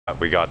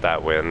We got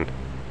that win.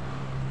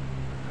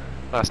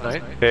 Last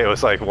night? It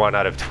was like 1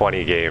 out of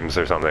 20 games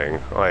or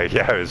something. Like,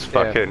 yeah, it was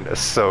fucking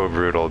so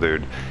brutal,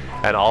 dude.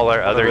 And all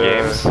our other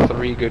games,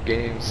 3 good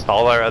games.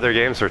 all our other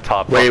games were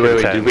top. Wait,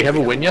 10. did we have a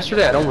win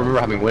yesterday? I don't remember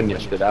having a win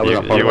yesterday. That was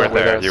you weren't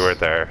there. You weren't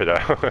there. You know?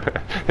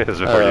 It was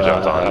before you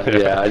jumped on.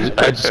 Yeah,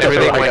 I just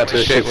everything I went got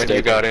to shit when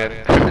you got in.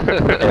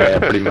 Yeah,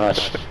 pretty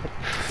much.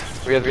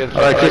 We had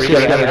Alright, Chris, you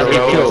got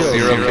 8 kills,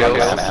 0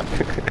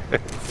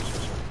 kills.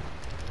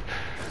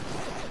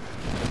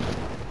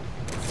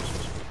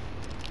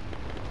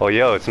 Oh,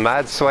 yo, it's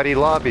mad sweaty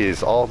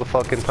lobbies all the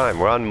fucking time.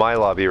 We're on my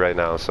lobby right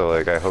now, so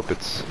like I hope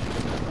it's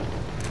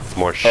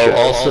more shit.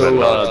 Oh,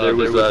 also, there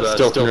was a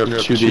stealth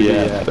nerf to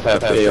the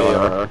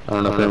FAR. I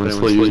don't know if anyone's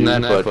still using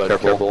that, but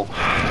careful.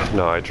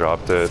 No, I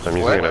dropped it. I'm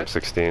using an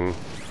M16.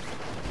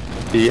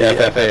 The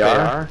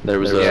FFAR? There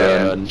was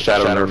a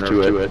shadow nerf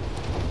to it.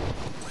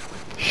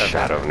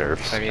 Shadow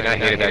nerfs. I mean, I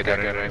hated that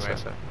gun anyway,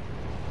 so.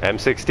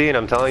 M16,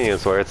 I'm telling you,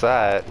 it's where it's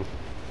at.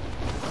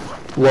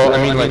 Well,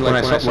 I mean, like when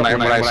I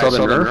saw the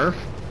nerf,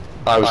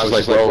 I was just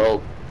like,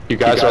 well, you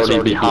guys are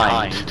already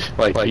behind.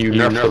 Like, you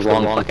nerfed the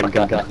wrong fucking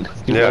gun.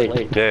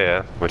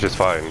 Yeah, which is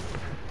fine.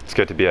 It's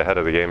good to be ahead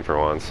of the game for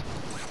once.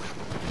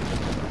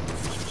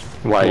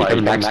 Why, you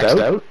haven't maxed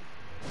out?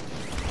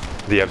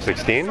 The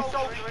M16?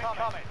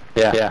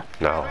 Yeah.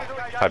 No.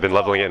 I've been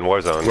leveling it in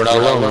Warzone. We're not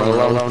alone, we're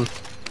not alone.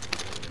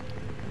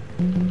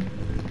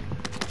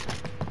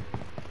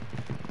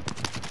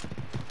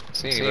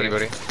 See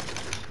anybody?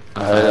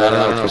 I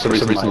don't know, for some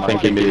reason I'm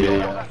thinking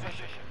maybe,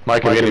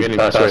 Mike, I'm getting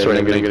faster and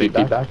I'm getting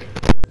feedback.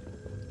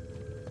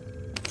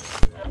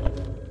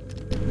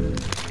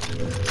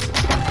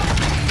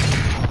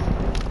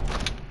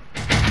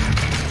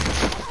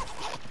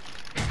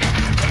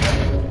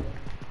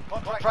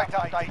 Contract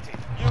updated.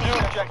 New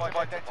objective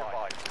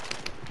identified.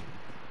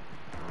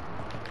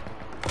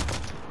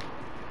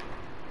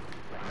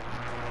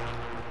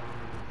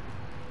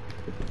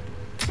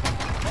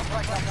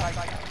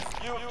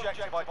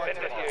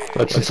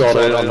 Let's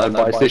consolidate on that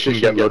buy station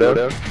and get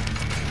loadout.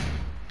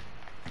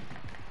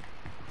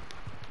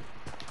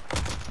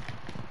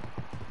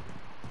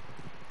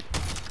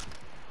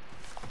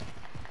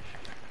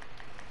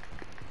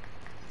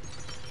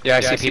 Yeah,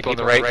 I see people on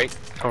the right,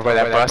 over by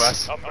that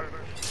bus.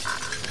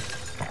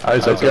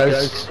 Eyes up,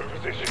 guys.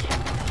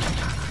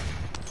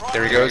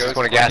 There he goes, he's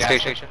going to gas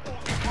station.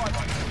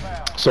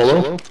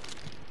 Solo?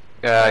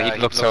 He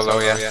looked solo,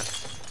 yeah.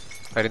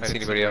 I didn't see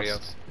anybody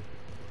else.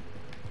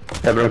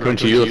 Everyone coming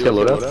to you, let's get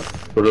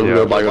loadout. Go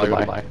to buy.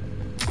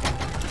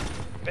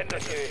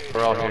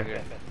 We're all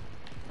here.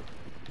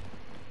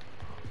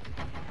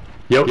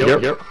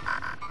 Yep.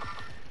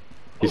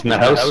 He's in the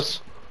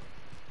house.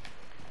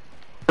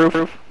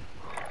 Roof.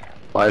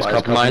 Buys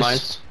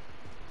compromised.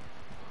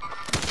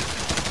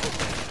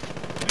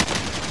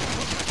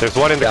 There's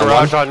one in the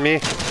garage on me.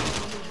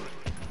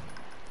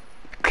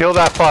 Kill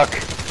that fuck.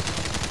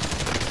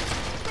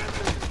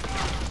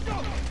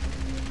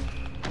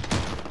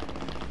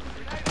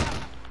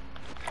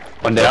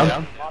 One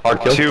down.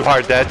 Hard kill. 2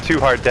 hard dead.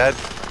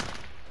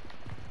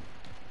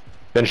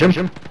 Finish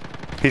him.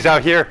 He's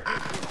out here.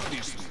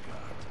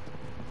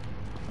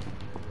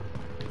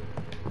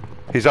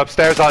 He's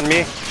upstairs on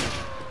me.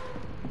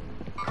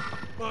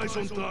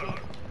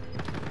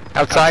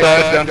 Outside,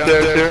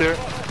 downstairs here.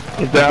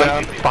 He's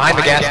down. Behind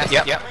the gas,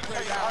 yep.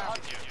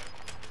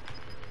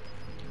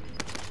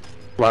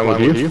 Line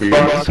with you?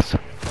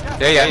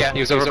 Yeah, he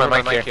was over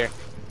my mic here.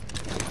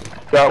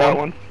 Got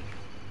one.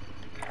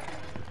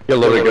 Get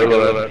loaded.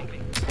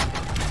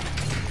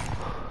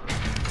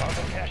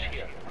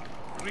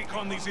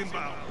 Recon these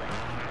inbound.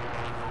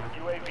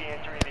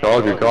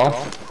 Good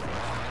call.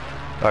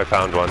 I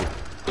found one.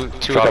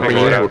 Two Dropping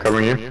We're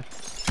covering you.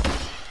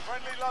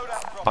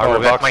 Armor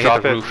that box, might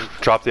drop hit the it.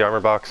 roof. Drop the armor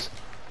box.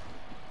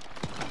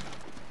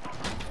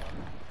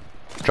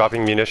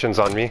 Dropping munitions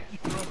on me.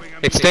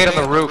 It stayed on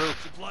the roof.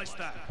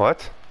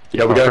 What?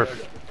 Yeah, we got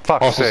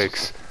Fuck's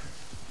sakes.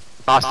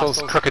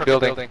 Hostiles, crooked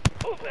building.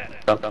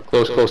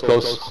 Close. Be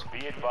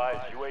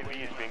advised, UAV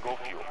is bingo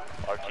fuel.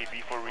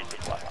 RTB for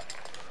resupply.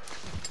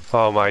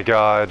 Oh my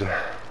god.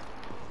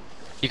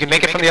 You can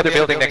make it from the other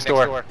building next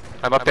door.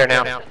 I'm up there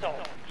now.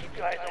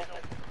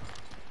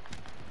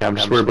 Yeah, I'm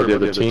just worried about the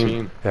other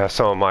team. Yeah,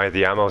 so am I.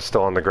 The ammo's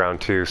still on the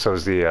ground too, so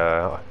is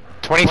the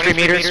 23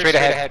 meters straight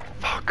ahead.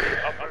 fuck.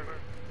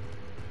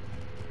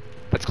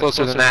 That's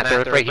closer than that,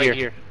 they're right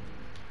here.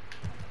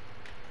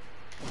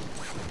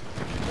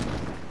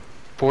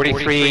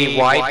 43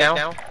 wide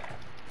now.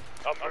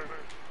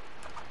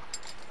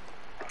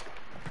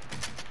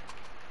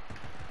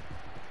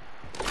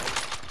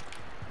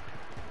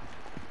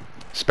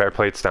 Spare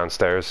plates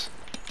downstairs.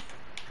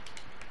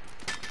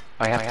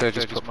 I have to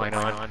just put mine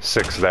on.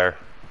 6 there.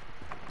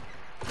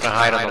 I'm gonna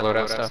hide on the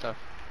loadout stuff.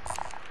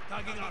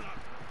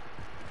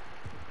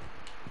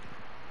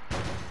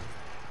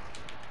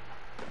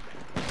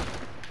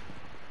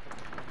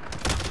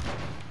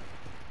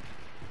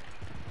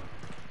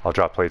 I'll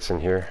drop plates in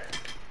here.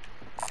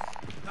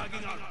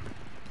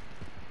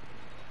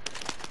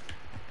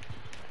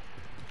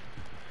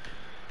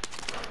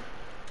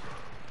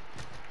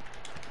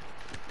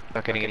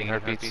 Not getting any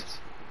heartbeats.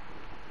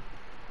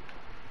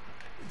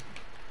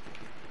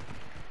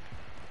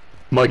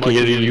 Mike, can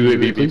you get a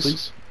UAV,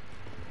 please?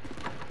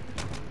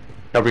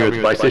 Help me with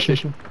the buy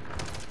station.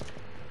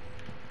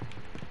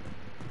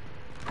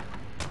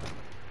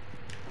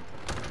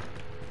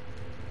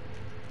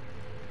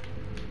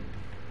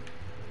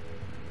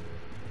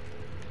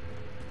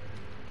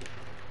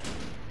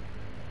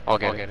 I'll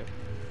get it.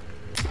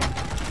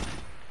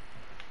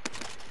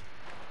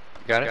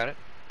 Got it?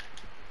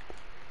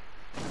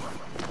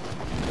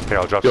 Here,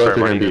 I'll drop Feel like spare they're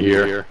money. gonna be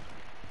here.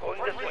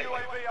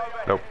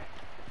 Nope.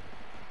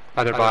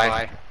 Other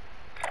buy.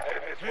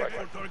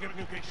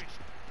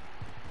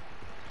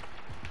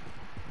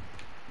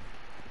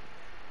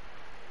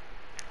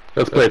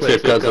 Let's play it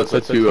safe, guys.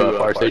 Let's do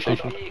fire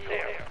station.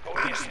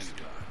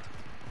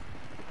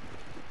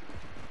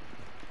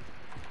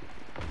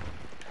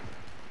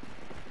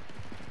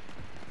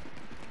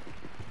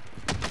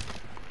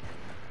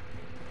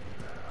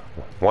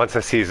 Once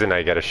a season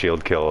I get a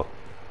shield kill.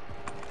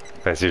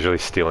 That's usually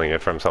stealing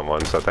it from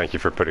someone, so thank you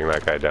for putting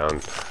that guy down.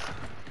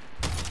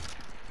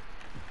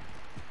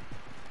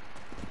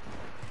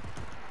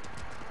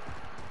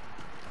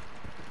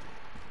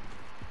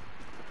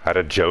 Had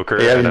a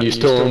Joker. Yeah, and you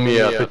still owe me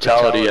a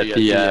fatality at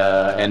the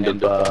end of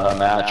the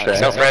match, right?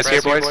 Self-res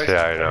here, boys.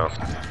 Yeah, I know.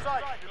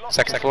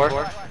 Second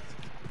floor.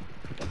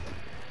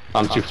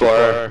 I'm too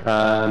far.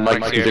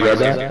 Mike, can you grab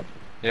that?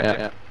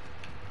 Yeah.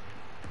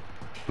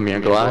 Me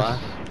and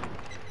glass.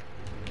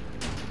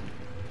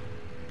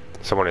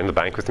 Someone in the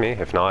bank with me?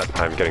 If not,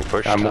 I'm getting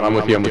pushed. I'm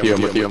with you, I'm with you,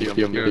 I'm with you, I'm with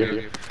you, I'm with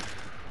you.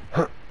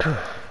 Got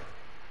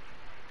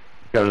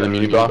it in the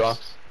mini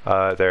box?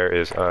 There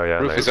is, oh yeah.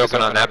 Roof is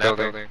open on that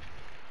building.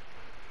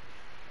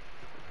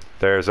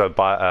 There's a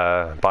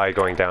buy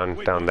going down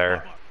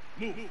there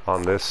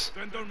on this.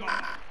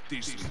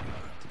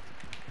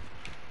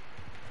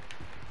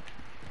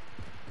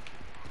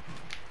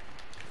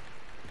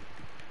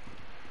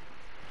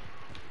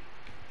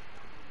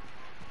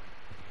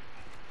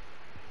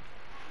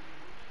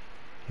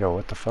 Yo,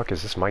 what the fuck?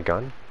 Is this my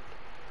gun?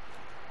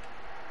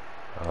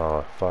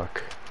 Oh,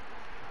 fuck.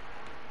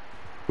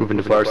 Moving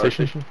to fire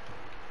station?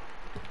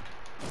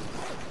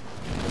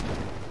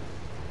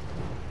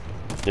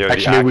 Yo,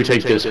 actually, maybe we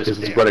take this because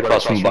it's right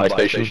across from the buy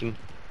station.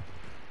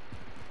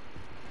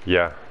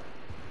 Yeah.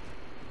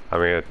 I'm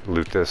gonna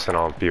loot this and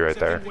I'll be right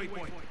there.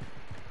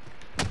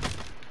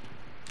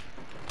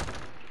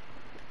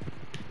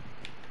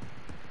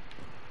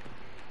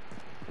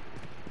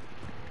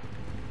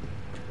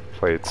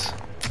 Plates.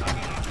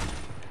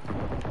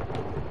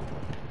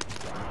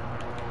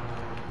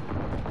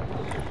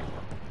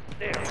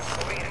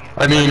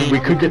 I mean, we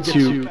could get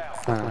to...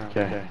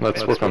 okay,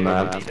 let's work on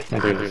that.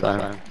 I'll do this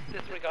time.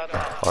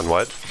 On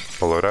what?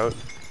 The loadout?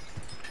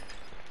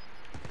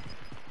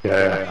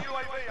 Yeah.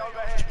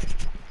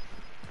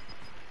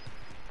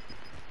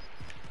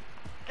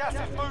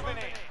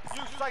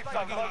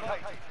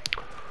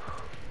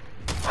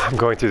 I'm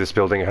going through this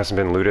building, it hasn't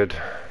been looted.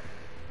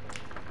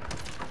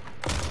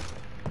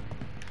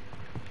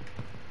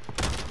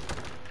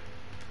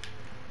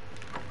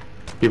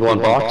 People on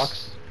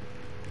box?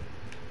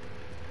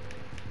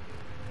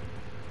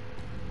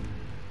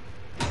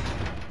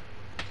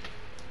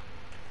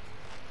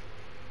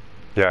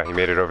 Yeah, he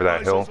made it over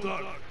that hill.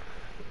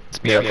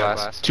 It's me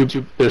last.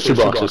 There's two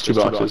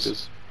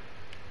boxes.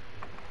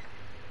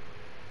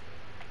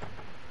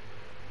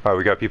 Oh,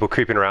 we got people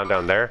creeping around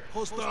down there.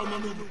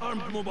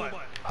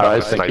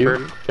 Alright, thank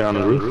you. Get on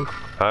the roof.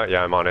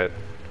 Yeah, I'm on it.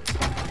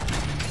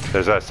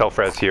 There's a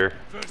self-res here.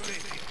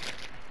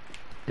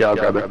 Yeah, I'll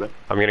grab it.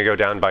 I'm gonna go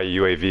down by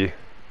UAV.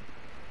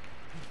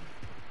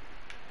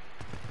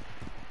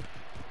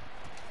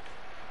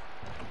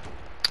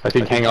 I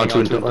think hang on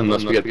to it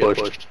unless we get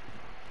pushed.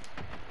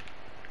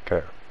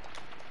 Okay.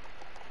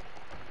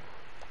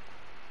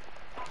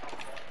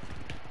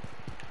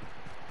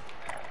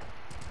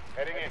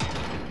 Heading in.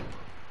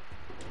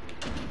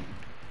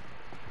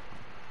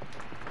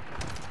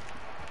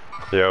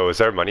 Yo, is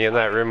there money in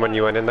that room when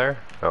you went in there?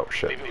 Oh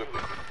shit.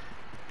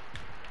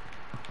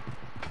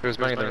 There was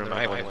money in the room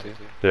I went to.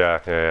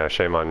 Yeah.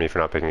 Shame on me for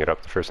not picking it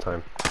up the first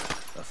time.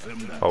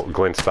 Oh,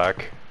 Glint's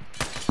back.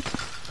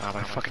 Oh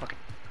my fucking...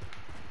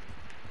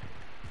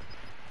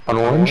 On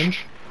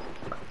orange?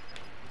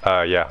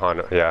 Yeah, on.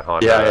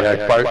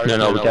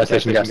 No, gas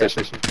station.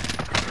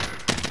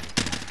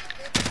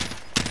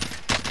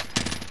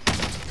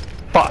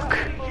 Fuck!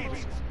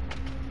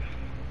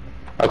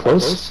 How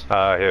close?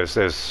 I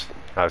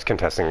was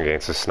contesting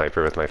against a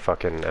sniper with my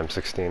fucking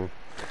M16.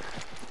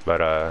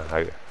 But,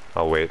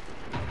 I'll wait.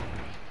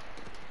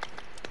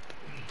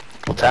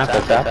 We'll tap.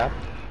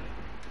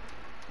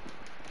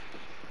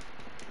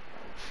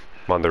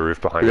 I'm on the roof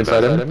behind You you.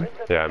 inside him?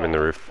 Yeah, I'm in the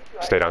roof.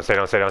 Stay down. I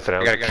got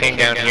a king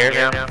down here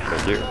now.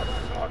 Thank you.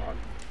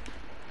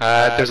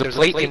 There's a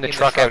plate in the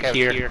truck out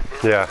here.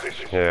 Yeah,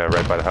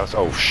 right by the house.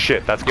 Oh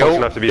shit, that's close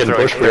enough to be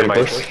throwing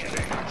thermites.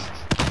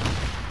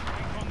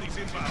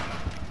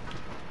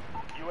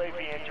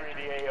 UAV entering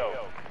the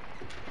AO.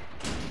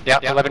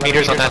 Yep, 11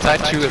 meters on that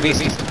side, 2 at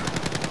least.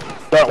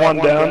 Got one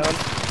down.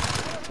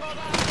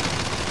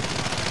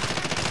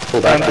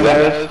 Pull back to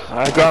that.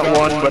 I got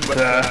one, but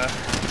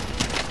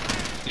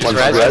One's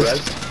res.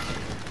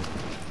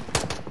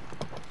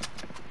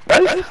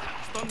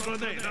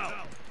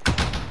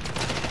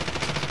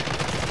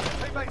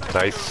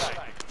 Nice.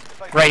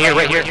 Right here,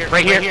 right here,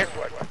 right here.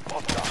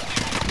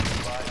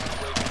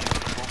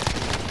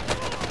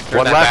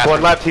 One left,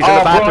 one left. He's in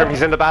the bathroom.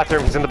 He's in the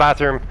bathroom. He's in the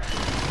bathroom.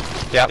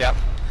 Yep.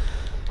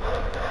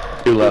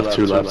 Two left,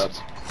 two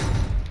left.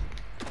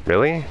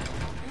 Really?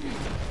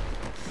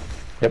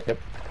 Yep.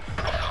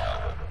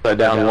 I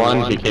down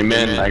one, he came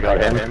in, I got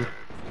him.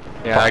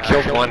 Yeah, I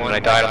killed one and I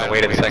died on the way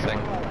to the second one.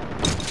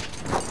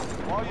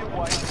 While you're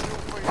waiting, feel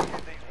free to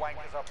give these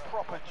wankers a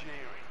proper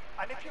jeering.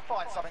 And if you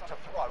find something to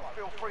throw,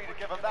 feel free to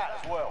give them that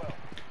as well.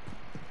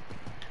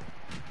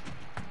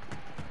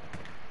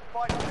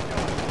 Fight for the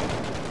gun.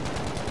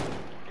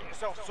 Get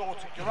yourself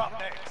sorted, you're up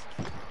next.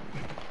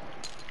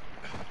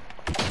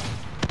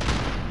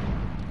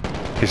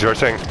 He's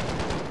rushing.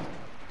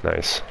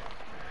 Nice.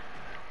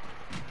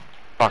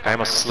 Fuck, I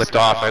almost slipped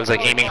off. I was like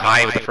aiming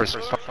high with the first.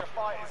 Your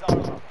fight is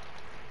over.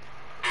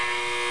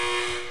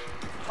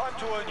 Time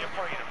to earn your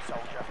freedom,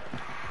 soldier.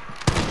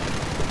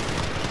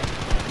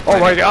 Oh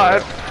my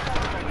god!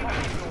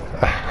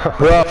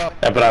 Yeah,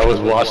 but I was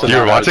watching. You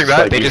were watching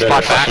that? They just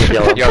bought back.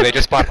 Yo, they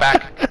just bought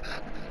back.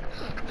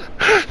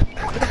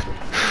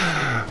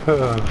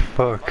 Oh,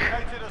 fuck.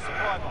 Located a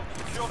supply box.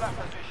 Secure that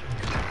position.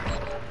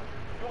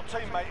 Your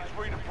teammate is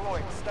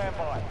redeploying. Stand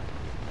by.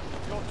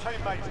 Your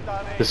teammate's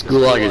done it. This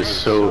gulag is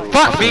so.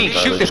 Fuck me!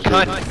 Shoot this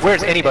cunt!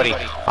 Where's anybody?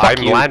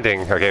 I'm you.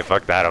 landing. Okay,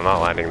 fuck that. I'm not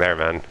landing there,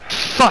 man.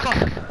 Fuck!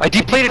 I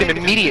deplated him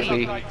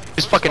immediately.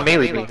 Just fucking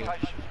meleeed me.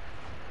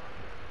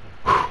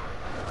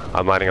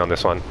 I'm landing on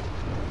this one.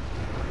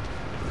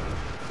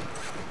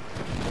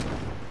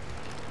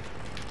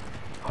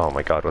 Oh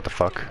my god, what the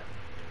fuck?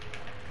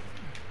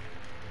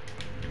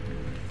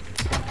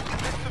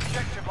 Next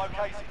objective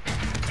located.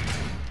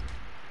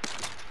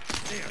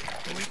 There,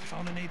 going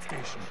found an aid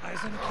station.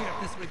 Eyes on care,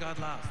 disregard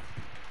last.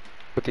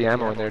 Put the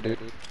ammo in there, dude.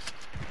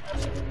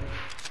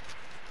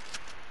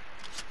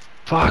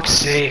 Fuck's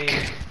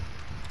sake.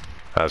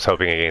 I was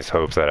hoping against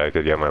hopes that I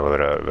could get my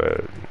load out,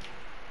 but...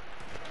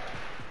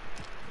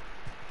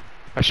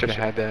 I should have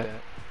had that.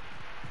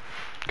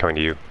 Coming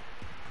to you.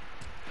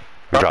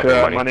 drop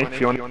Dropping money if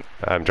you want.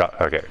 I'm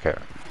okay.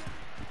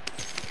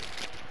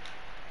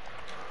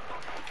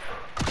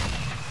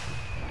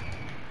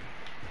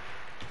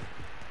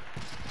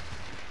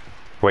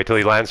 Wait till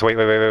he lands. Wait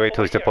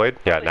till he's deployed.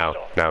 Yeah,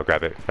 now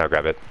grab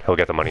it. He'll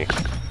get the money.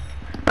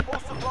 All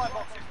supply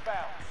boxes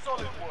found.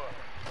 Solid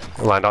work.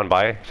 Land on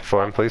by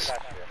for him, please.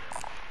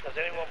 Does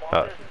anyone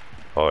want this?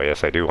 Oh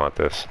yes, I do want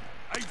this.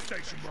 Aid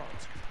station brought.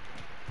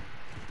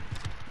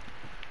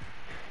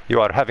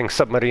 You are having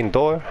submarine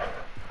door?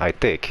 I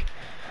take.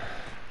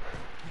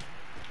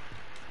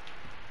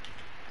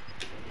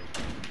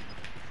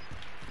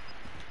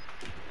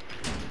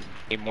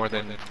 Need more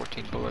than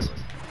 14 bullets.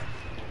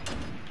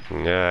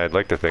 Yeah, I'd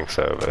like to think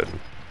so, but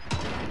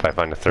if I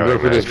find a Go throwing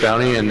for this knife.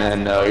 bounty and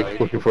then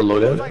looking for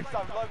loadout. Safe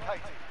zone located.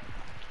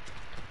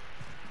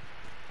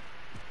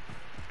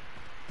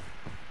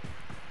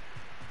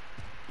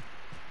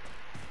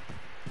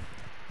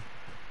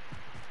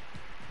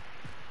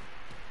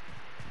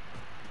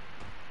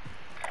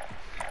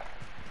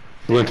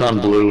 Went on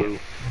blue.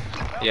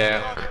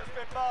 Yeah. Target's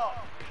been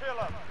marked. Kill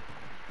 'em.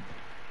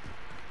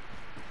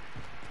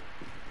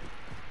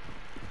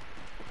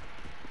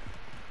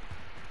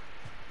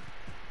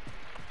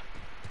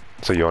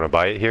 So you want to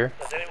buy it here?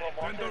 Does anyone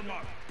want this?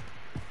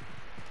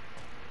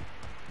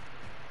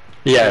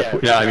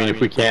 Yeah, I mean if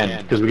we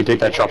can, because we can take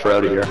that chopper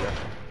out of here.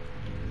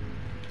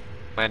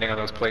 Landing on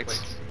those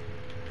plates.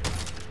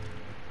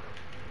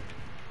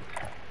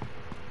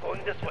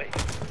 Going this way.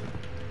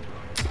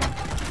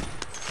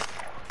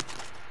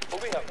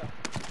 Moving up.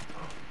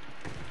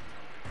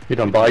 You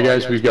done buy,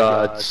 guys? We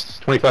got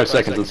 25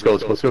 seconds. Let's go.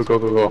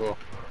 Go.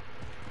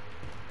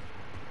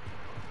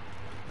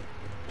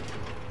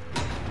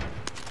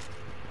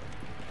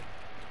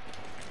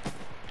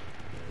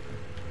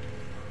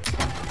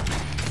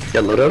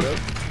 Get loadout.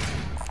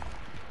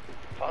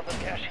 Found the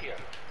cash here.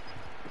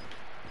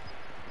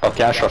 Off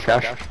cash.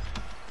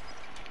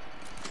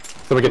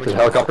 Then we get to the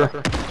helicopter.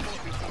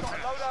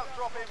 Loadout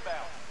drop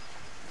inbound.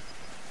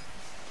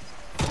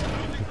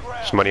 Losing ground.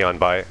 There's money on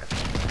buy.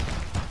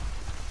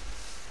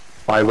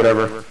 Buy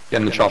whatever.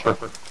 Get in the chopper.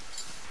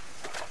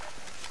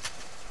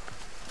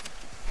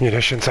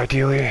 Munitions,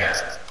 ideally.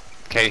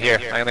 Okay, here.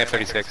 I only have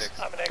 36.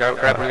 Go,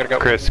 grab. We gotta go.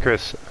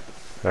 Chris.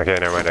 Okay,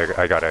 never mind.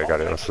 I got it.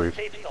 Let's leave.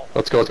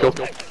 Let's go.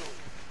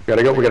 We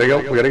gotta go. Go.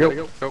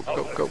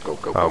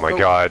 Oh my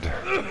god.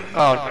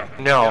 Oh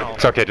no.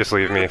 It's okay, just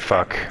leave me.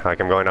 Fuck. Like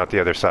I'm going out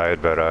the other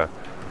side, but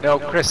No,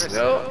 Chris.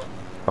 No.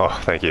 oh,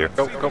 thank you.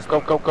 Go.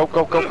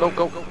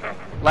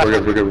 Left.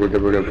 We're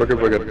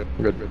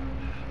good.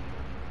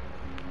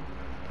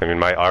 I mean,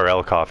 my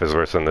RL cough is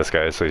worse than this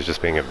guy, so he's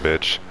just being a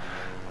bitch.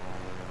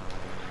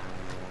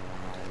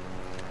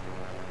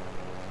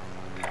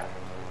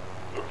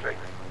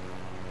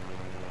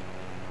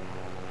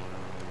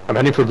 I'm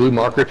heading for blue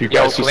marker. If you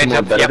Yo, guys see Clint,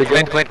 someone better to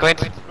go.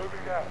 Clint.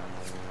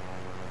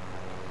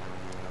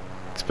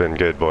 It's been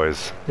good,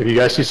 boys. If you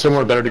guys see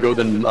somewhere better to go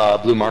than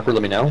blue marker,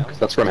 let me know, because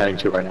that's where I'm heading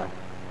to right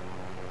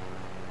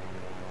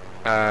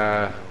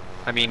now.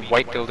 I mean,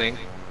 white building,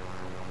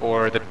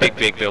 or the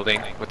big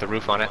building with the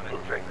roof on it.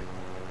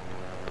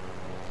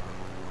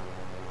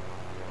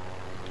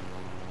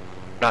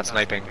 Not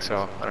sniping,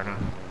 so I don't know.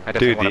 I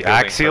definitely Dude, want the a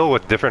building, axial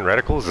with different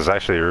reticles is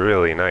actually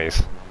really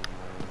nice.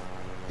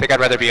 I think I'd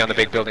rather be on the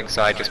big building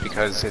side just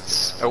because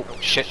it's... Oh,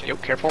 shit, yo,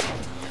 careful.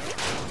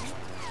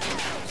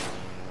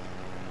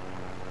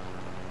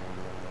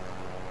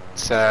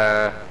 It's,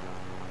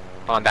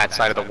 on that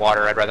side of the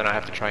water, I'd rather not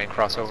have to try and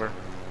cross over.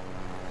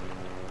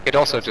 It'd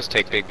also just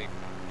take big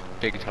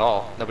and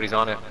tall. Nobody's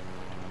on it.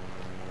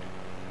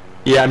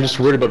 Yeah, I'm just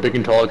worried about big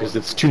and tall because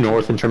it's too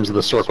north in terms of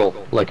the circle.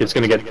 Like, it's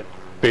gonna get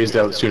phased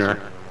out sooner.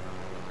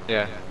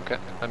 Yeah, okay.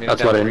 I mean,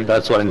 That's why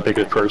I didn't pick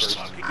it first.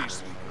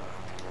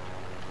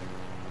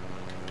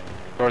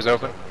 Doors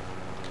open.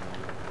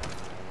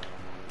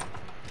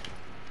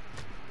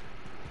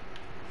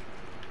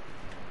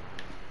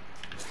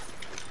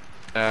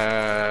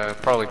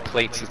 Probably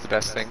plates is the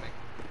best thing.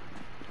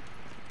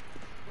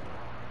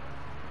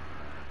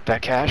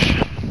 That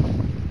cash?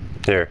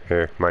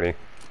 Here, money.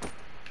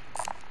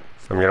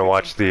 I'm gonna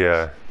watch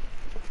the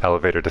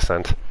elevator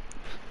descent.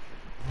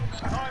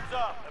 Time's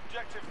up.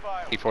 Objective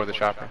failed. Before the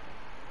chopper.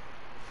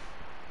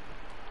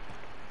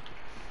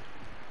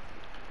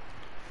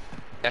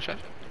 Cash it?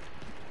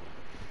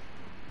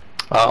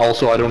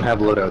 Also, I don't have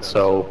loadout,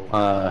 so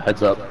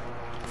heads up.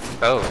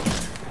 Oh.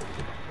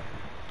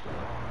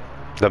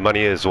 The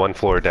money is one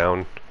floor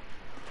down.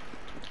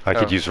 I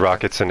could use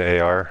rockets and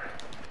AR.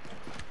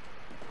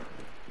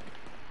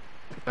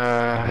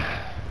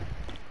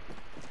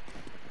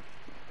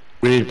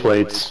 We need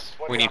plates.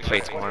 We need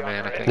plates more,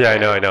 man, I think. Yeah, I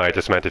know. I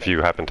just meant if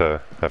you happen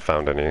to have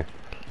found any.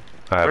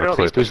 I have a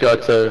clip. Who's got,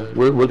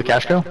 where'd the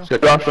cash go?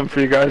 Drop them for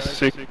you guys to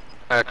see.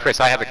 Chris,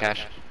 I have the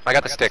cash. I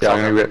got the sticks. Yeah,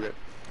 I'm gonna get...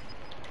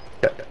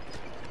 Yeah.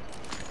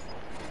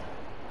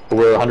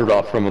 We're 100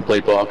 off from a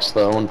plate box,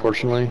 though,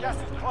 unfortunately. Gas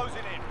is closing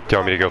in. Do you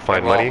want me to go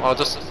find Well, money?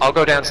 I'll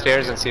go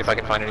downstairs and see if I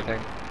can find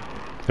anything.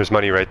 There's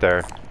money right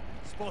there.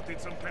 Spotted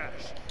some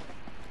cash.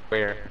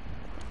 Where?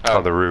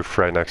 On the roof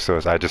right next to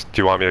us. Do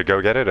you want me to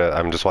go get it?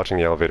 I'm just watching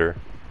the elevator.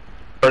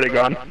 Already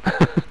gone.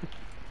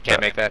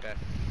 Can't make that.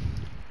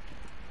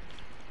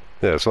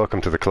 Yes,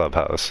 welcome to the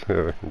clubhouse.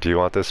 Do you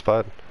want this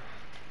spot?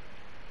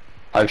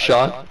 I've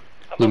shot.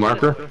 Blue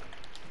marker.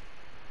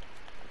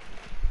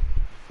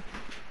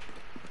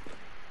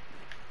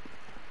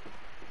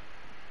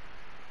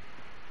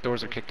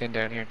 Doors are kicked in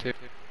down here too.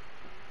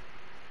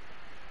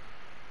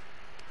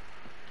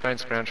 Try and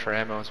scrounge for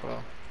ammo as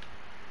well.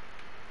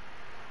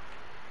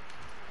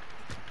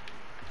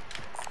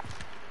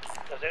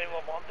 Does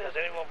anyone want this?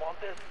 Does anyone want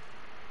this?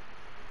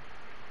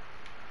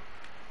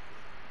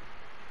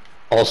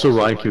 Also,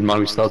 Ryan, keep in mind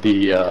we still have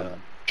the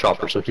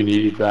chopper, so if you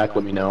need it back,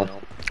 let me know.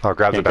 I'll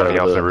grab the Can't go bounty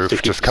to off the the roof.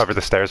 sticky- Just cover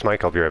the stairs,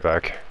 Mike. I'll be right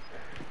back.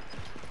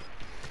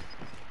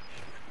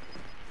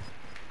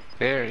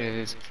 There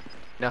is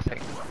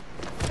nothing.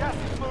 Gas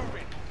is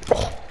moving.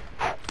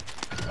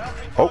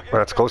 Oh,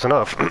 that's close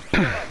enough.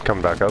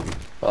 Coming back up.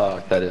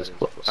 That is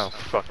close. Oh,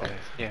 fuck.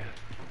 Yeah.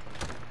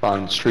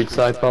 On street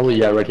side, probably.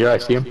 Yeah, right here, I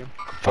see him.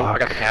 Oh, I got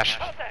Fuck. the cash.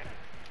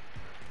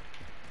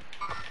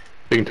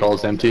 Big and tall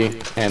is empty,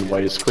 and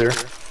white is clear.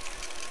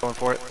 Going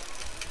for it.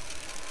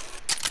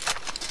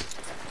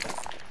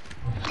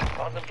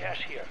 Found some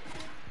cash here.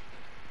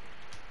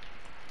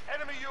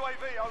 Enemy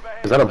UAV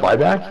overhead. Is that a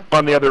buyback?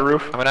 On the other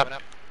roof. Coming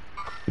up.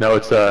 No,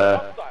 it's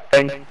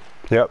Bang.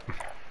 Yep.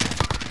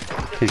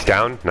 He's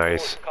down.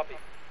 Nice. Copy.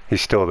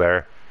 He's still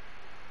there.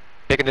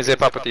 Taking the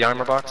zip up with the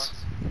armor box.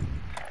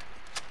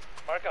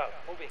 Mark out.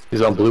 Moving.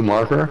 he's on blue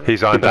marker.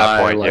 He's on Keep an that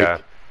eye, point.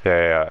 like,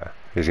 Yeah.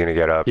 He's gonna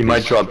get up. He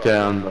might drop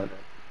down, but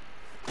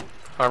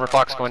Armor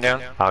box going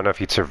down. I don't know if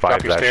he'd survive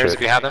Drop your that stairs shit.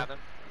 if you have them.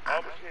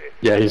 Almost hit.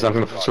 yeah, he's not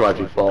gonna survive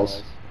if he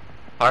falls.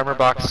 Armor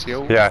box,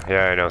 yo. Yeah,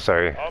 I know.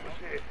 Sorry. Almost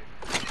hit.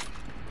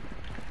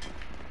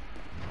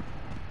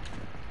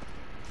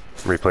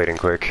 Replating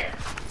quick.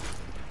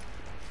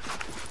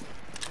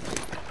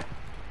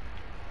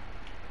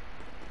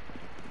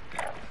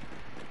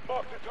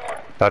 Mark the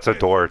target. That's a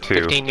door too.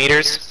 15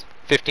 meters.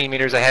 15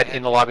 meters ahead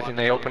in the lobby, in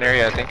the open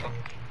area, I think.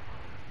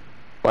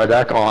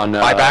 Buyback on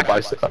Buyback?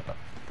 bicep.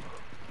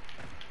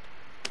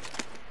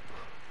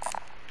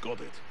 Got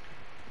it.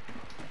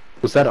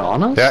 Was that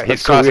on us? Yeah, he's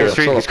That's so crossing weird.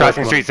 street. I He's saw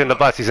crossing a streets in the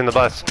bus. He's in the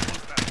bus.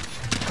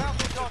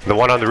 The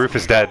one on the roof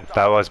is dead.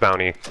 That was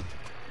bounty.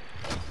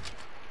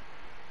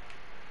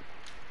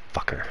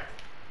 Fucker.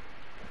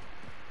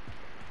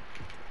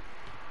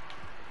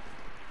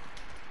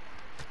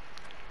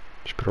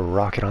 Just put a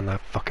rocket on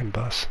that fucking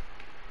bus.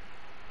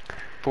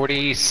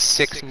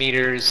 46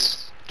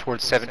 meters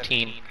towards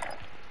 17.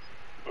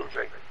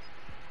 Moving.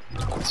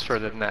 It's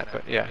further than that,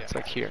 but yeah, it's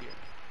like here.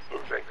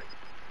 Moving.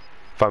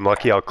 If I'm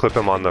lucky, I'll clip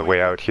him on the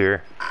way out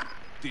here.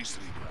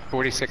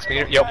 46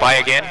 meters. Yo, buy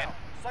again.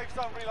 Safe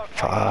zone relocation.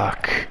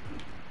 Fuck.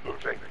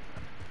 Moving.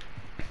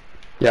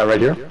 Yeah, right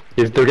here.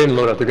 They're getting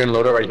loaded up. They're getting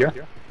loaded up right here.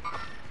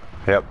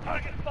 Yep.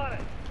 Target spotted.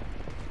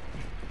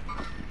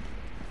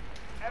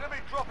 Enemy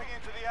dropping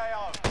into the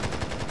AO.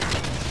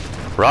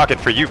 Rocket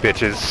for you,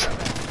 bitches.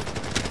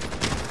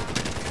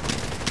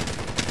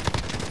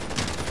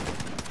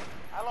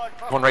 Allied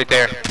cluster One right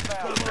there.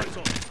 inbound.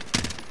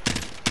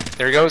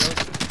 There he goes.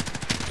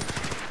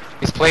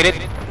 He's plated.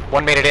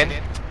 One made it in.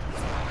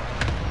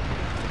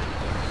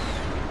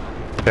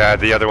 Yeah,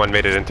 the other one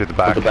made it into the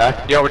back. The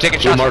back. Yo, we're taking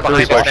shots from behind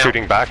People us are now.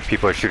 shooting back.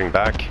 People are shooting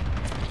back.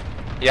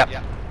 Yep.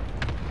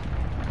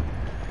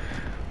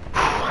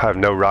 I have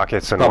no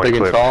rockets and Not one big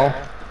and clip. tall.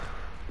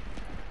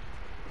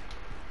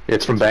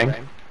 It's from Bang.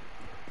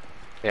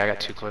 Yeah, I got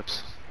 2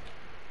 clips.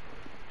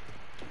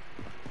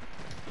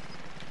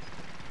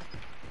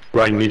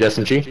 Ryan, you need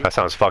SMG? That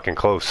sounds fucking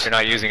close. You're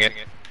not using it.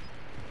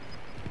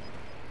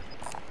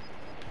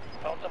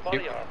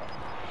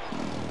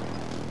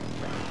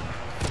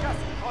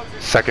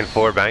 Second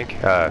floor bank,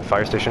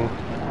 fire station.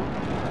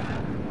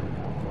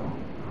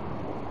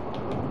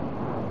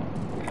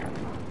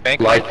 Bank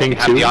Light might pink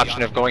have too. the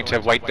option of going to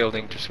White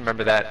Building. Just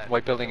remember that.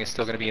 White Building is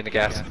still going to be in the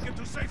gas. Get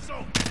to safe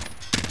zone.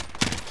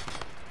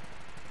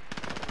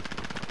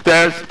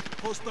 There's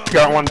Hostile.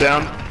 got one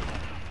down.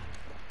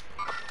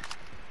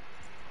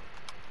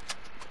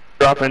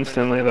 Drop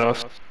instantly though.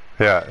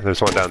 Yeah,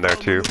 there's one down there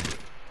too.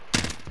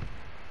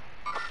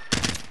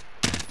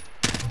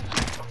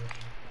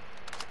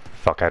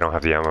 Fuck, I don't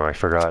have the ammo, I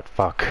forgot.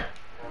 Fuck.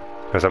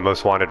 There's a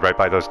most wanted right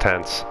by those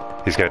tents.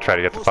 He's gonna try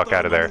to get the fuck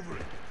out of there.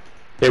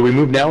 Hey, we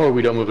move now or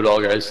we don't move at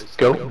all, guys?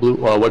 Go. Blue.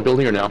 What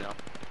building or now?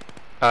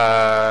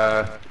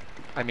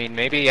 I mean,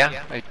 maybe,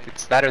 yeah.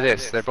 It's that or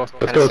this. They're both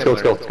Let's kind go. of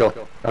Let's go. Let's go. Let's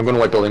go. I'm going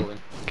to white building.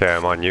 Okay,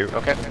 I'm on you.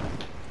 Okay.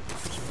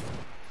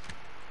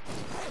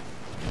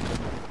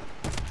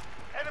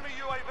 Enemy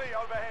UAV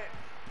overhead.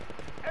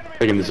 Enemy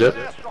Taking the zip.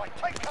 airstrike.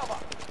 Take cover.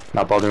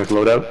 Not bothering with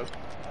loadout.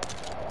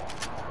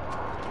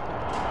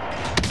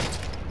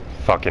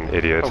 Fucking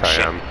idiots Oh, I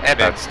shit. am. Evan,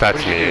 That's what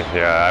did me. you do?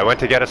 Yeah, I went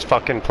to get his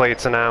fucking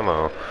plates and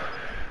ammo.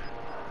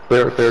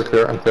 Clear. I'm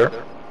clear.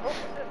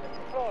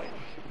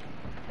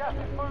 Gas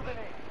is moving in.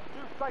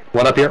 You stay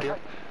One up here.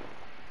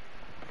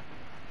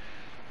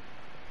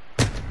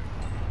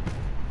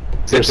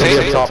 There's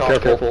somebody up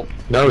top. Careful.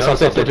 No, it's not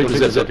safe. Don't take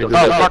the zip.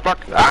 Oh, fuck.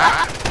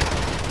 Ah!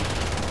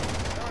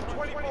 There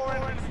are 24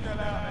 enemies still out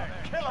there.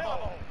 Kill them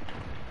all.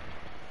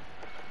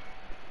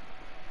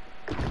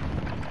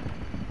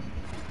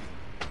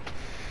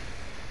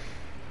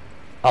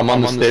 I'm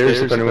on the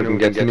stairs if anyone can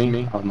get to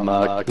me. I'm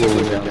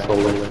cooling down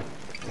slowly.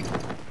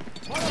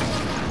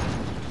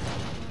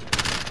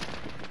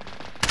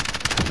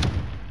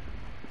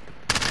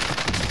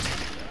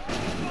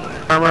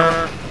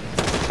 Armor.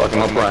 Fuck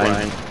him up,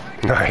 Ryan.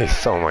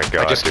 Nice, oh my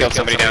god. I just killed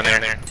somebody down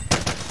there.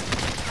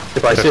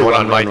 If I There's say one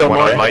on Mike, one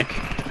on Mike.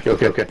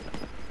 Okay.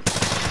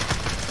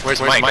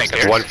 Where's Mike?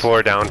 Upstairs? One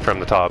floor down from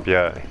the top,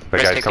 yeah. The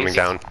Guys, guy's take coming these.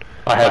 down.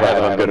 I have.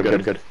 I'm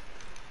good.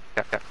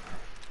 Yep, yep.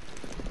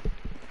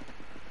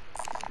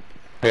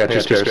 I got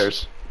 2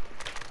 stairs.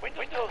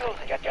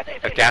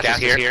 Gas is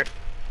here.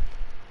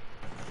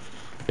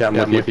 Yeah,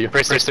 I'm with you.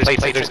 Chris, there's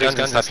plates, there's guns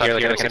and stuff here,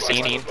 like an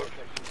M16.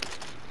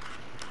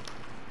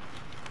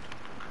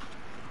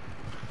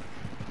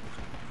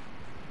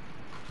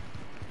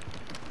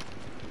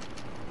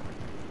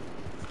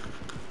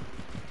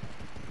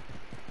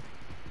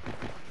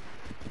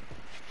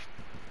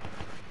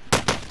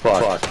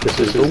 Fuck. This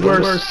is the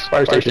worst.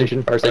 Fire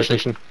station.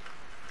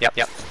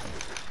 Yep.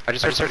 I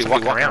just heard somebody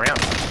walking around.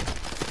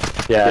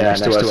 Yeah,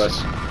 next to us.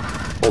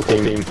 Whole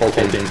team.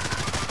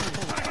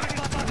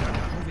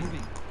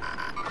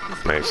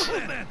 Nice.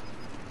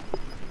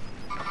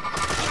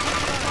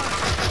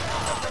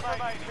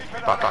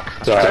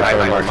 Fuck. Sorry, I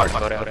sorry, marked my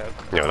loadout.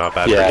 Yo, not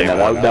bad Yeah, for game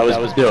no, one. that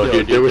was no,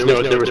 dude. There was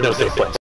no safe place.